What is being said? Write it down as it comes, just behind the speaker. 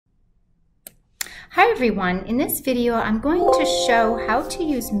Hi everyone, in this video I'm going to show how to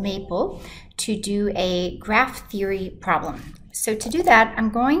use Maple to do a graph theory problem. So to do that I'm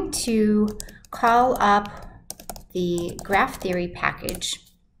going to call up the graph theory package.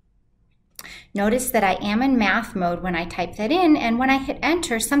 Notice that I am in math mode when I type that in, and when I hit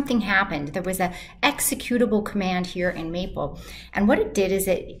enter something happened. There was an executable command here in Maple, and what it did is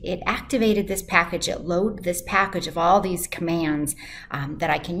it activated this package. It loaded this package of all these commands that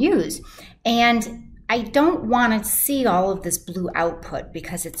I can use, and I don't want to see all of this blue output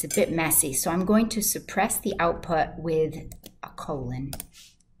because it's a bit messy, so I'm going to suppress the output with a colon.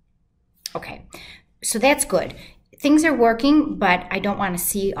 Okay, so that's good. Things are working, but I don't want to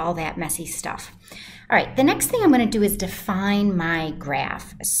see all that messy stuff. All right, the next thing I'm going to do is define my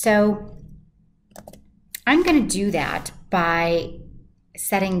graph. So I'm going to do that by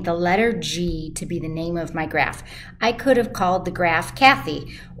setting the letter G to be the name of my graph. I could have called the graph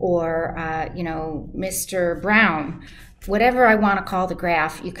Kathy or, Mr. Brown. Whatever I want to call the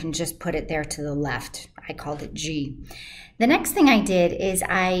graph, you can just put it there to the left. I called it G. The next thing I did is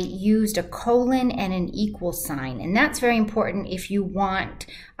I used a colon and an equal sign, and that's very important if you want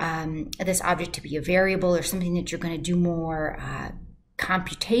this object to be a variable or something that you're going to do more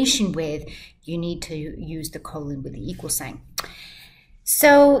computation with. You need to use the colon with the equal sign.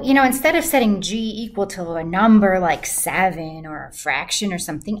 So, instead of setting G equal to a number like 7 or a fraction or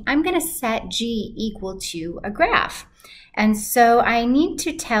something, I'm going to set G equal to a graph. And so I need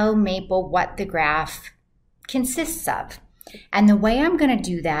to tell Maple what the graph consists of. And the way I'm going to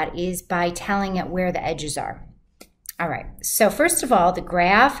do that is by telling it where the edges are. All right, so first of all, the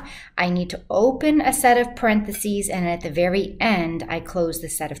graph, I need to open a set of parentheses, and at the very end, I close the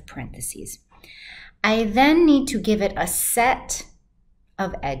set of parentheses. I then need to give it a set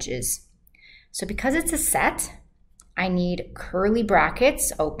of edges. So because it's a set, I need curly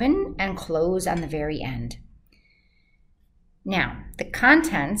brackets open and close on the very end. Now, the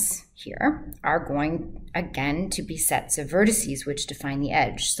contents here are going, again, to be sets of vertices which define the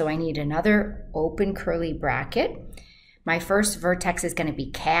edge. So I need another open curly bracket. My first vertex is going to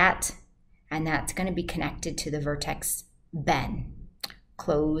be cat, and that's going to be connected to the vertex Ben.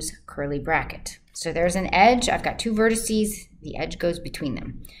 Close curly bracket. So there's an edge. I've got two vertices. The edge goes between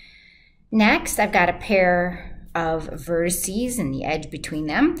them. Next, I've got a pair of vertices and the edge between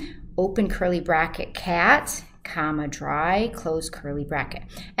them. Open curly bracket cat, comma dry, close curly bracket.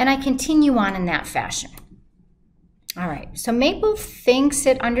 And I continue on in that fashion. All right, so Maple thinks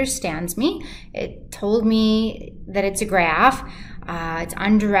it understands me. It told me that it's a graph. It's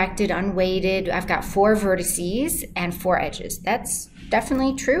undirected, unweighted. I've got 4 vertices and 4 edges. That's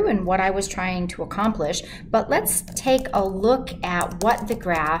definitely true and what I was trying to accomplish. But let's take a look at what the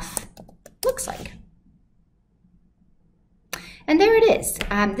graph looks like. And there it is.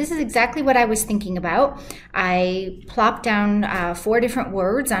 This is exactly what I was thinking about. I plopped down 4 different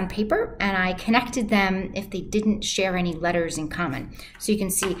words on paper, and I connected them if they didn't share any letters in common. So you can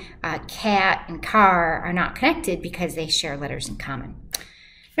see cat and car are not connected because they share letters in common.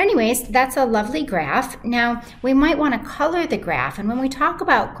 But anyways, that's a lovely graph. Now, we might want to color the graph, and when we talk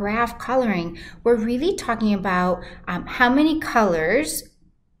about graph coloring, we're really talking about how many colors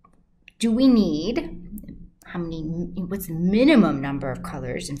do we need, what's the minimum number of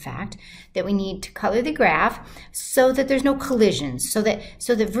colors, in fact, that we need to color the graph so that there's no collisions, so that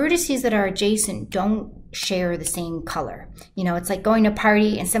vertices that are adjacent don't share the same color. It's like going to a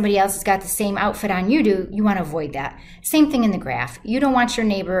party and somebody else has got the same outfit on you do. You want to avoid that. Same thing in the graph. You don't want your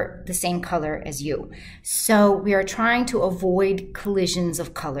neighbor the same color as you. So we are trying to avoid collisions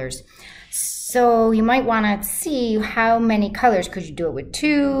of colors. So you might want to see how many colors. Could you do it with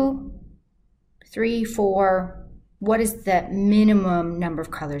 2, 3, 4? What is the minimum number of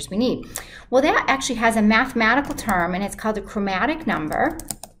colors we need? Well, that actually has a mathematical term, and it's called a chromatic number.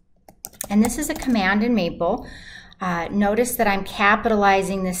 And this is a command in Maple. Notice that I'm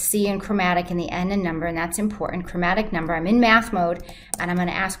capitalizing the C in chromatic and the N in number, and that's important. Chromatic number. I'm in math mode, and I'm going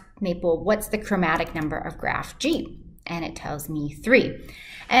to ask Maple, what's the chromatic number of graph G? And it tells me 3.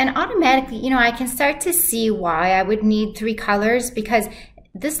 And automatically, I can start to see why I would need 3 colors, because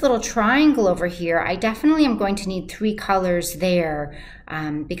this little triangle over here, I definitely am going to need 3 colors there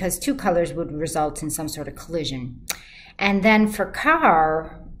because 2 colors would result in some sort of collision. And then for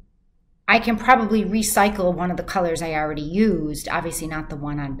car, I can probably recycle one of the colors I already used, obviously not the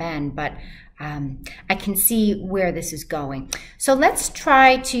one on Ben, but I can see where this is going. So let's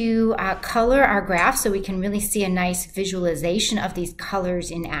try to color our graph so we can really see a nice visualization of these colors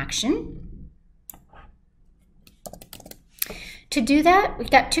in action. To do that,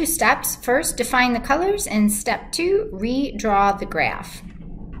 we've got 2 steps. First, define the colors, and step 2, redraw the graph.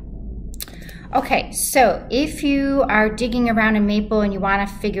 Okay, so if you are digging around in Maple and you want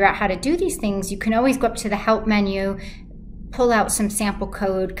to figure out how to do these things, you can always go up to the Help menu, pull out some sample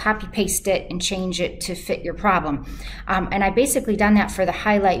code, copy paste it, and change it to fit your problem. And I basically done that for the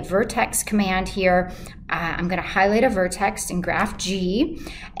highlight vertex command here. I'm going to highlight a vertex in graph G,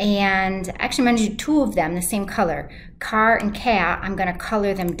 and actually I'm going to do two of them the same color. Car and cat, I'm going to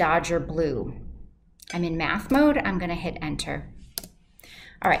color them Dodger blue. I'm in math mode, I'm going to hit enter.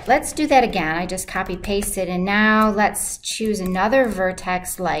 All right, let's do that again. I just copy pasted, and now let's choose another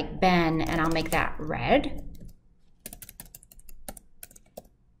vertex like Ben, and I'll make that red.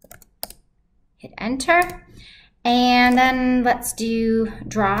 Hit enter, and then let's do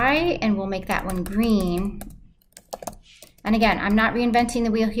dry, and we'll make that one green. And again, I'm not reinventing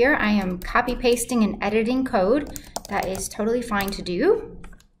the wheel here. I am copy pasting and editing code. That is totally fine to do,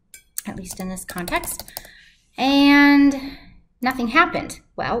 at least in this context. And nothing happened.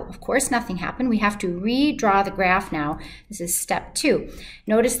 Well, of course nothing happened. We have to redraw the graph now. This is step 2.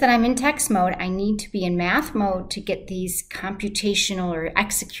 Notice that I'm in text mode. I need to be in math mode to get these computational or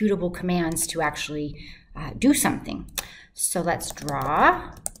executable commands to actually do something. So let's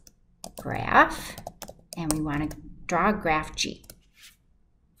draw graph, and we want to draw graph G.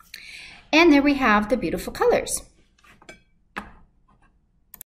 And there we have the beautiful colors.